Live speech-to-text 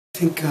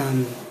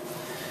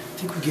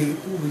think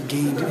we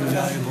gained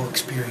invaluable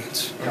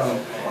experience.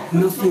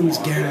 Nothing's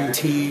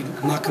guaranteed.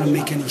 I'm not going to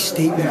make any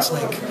statements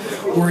like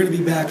we're going to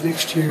be back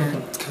next year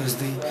because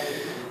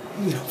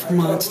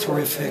Vermont's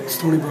terrific,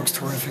 Stony Brook's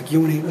terrific,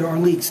 UNH, our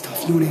league's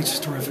tough, UNH is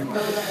terrific.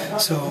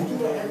 So,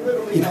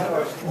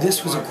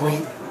 this was a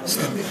great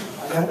step.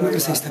 I'm not going to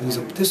say stepping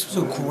up. This was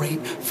a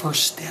great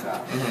first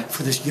step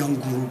for this young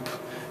group,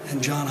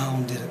 and John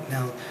Holland did it.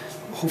 Now,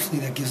 hopefully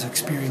that gives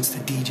experience to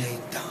DJ,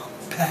 Tom,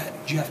 Pat,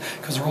 Jeff,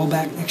 because they're all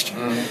back next year.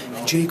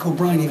 And Jake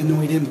O'Brien, even though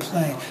he didn't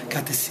play,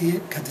 got to see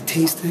it, got to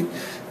taste it.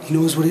 He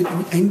knows what it,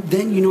 and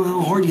then you know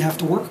how hard you have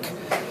to work.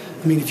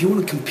 I mean, if you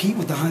want to compete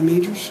with the high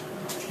majors,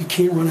 you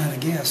can't run out of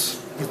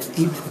gas with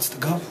 8 minutes to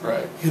go.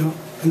 Right.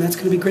 And that's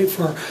going to be great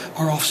for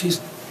our off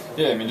season.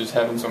 Yeah, I mean, just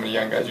having so many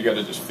young guys, you got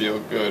to just feel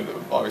good.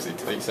 Obviously,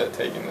 like you said,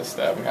 taking this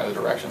step and kind of the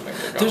direction things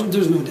are going.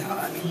 There's no doubt.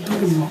 I mean, don't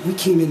get me wrong. We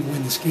came in to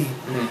win this game.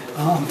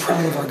 I'm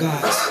proud of our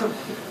guys.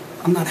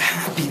 I'm not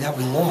happy that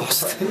we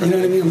lost. You know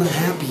what I mean? I'm not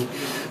happy,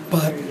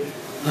 but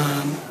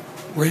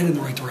we're heading in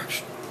the right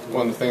direction.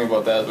 One of the things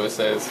about that, as I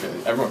say,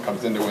 is everyone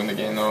comes in to win the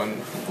game, though,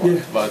 and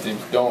a lot of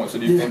teams don't. So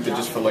do you think that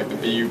just for like the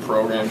BU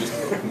program, just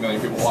a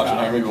million people watching,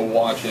 how many people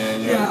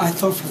watching? Yeah, I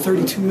thought for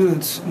 32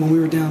 minutes when we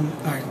were down,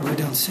 we were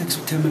down 6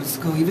 with 10 minutes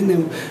to go. Even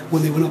then,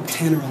 when they went up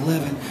 10 or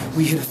 11,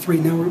 we hit a 3.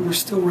 Now we're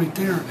still right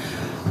there.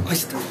 I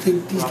still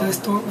think these guys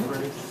thought,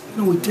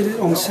 we did it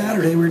on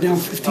Saturday. We were down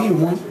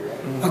 15-1.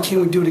 Why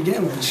can't we do it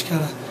again? We just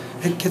gotta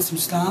get some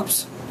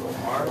stops.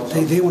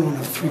 They went on a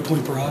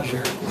 3-point barrage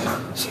here,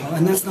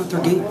 and that's not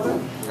their game.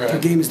 Right. Their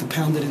game is to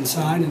pound it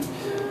inside and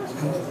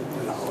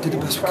did the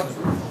best we could.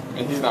 I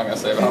mean, he's not gonna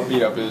say, but how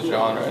beat up is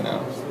John right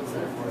now?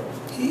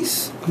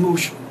 He's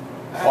emotional.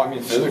 Well, I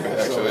mean physically,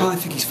 actually. I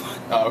think he's fine.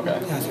 Oh, okay.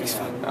 Yeah, I think he's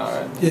fine. All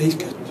right. Yeah, he's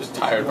good. Just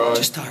tired, bro.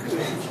 Just tired.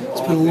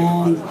 It's been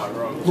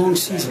a long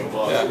season.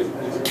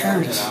 Yeah.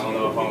 Carried us.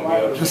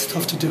 That's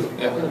tough to do.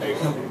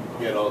 Yeah.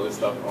 Get all this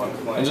stuff on the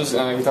plane. And just, you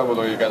talk about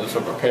the way you guys are so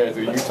prepared.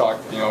 You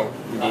talked, you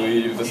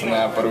believe this and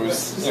that, but it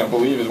was,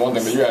 believe is one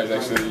thing, but you guys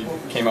actually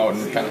came out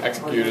and kind of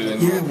executed,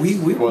 and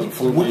it wasn't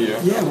fluky.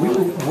 Yeah, we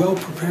were well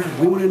prepared.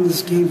 We went into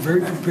this game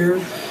very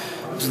prepared.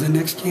 It was the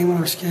next game on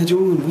our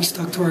schedule, and we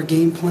stuck to our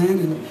game plan.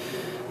 And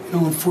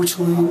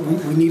unfortunately,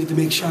 we needed to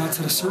make shots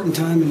at a certain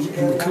time, and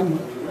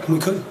we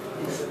couldn't.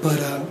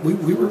 But we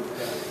were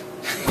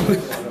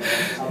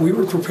we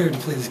were prepared to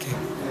play this game.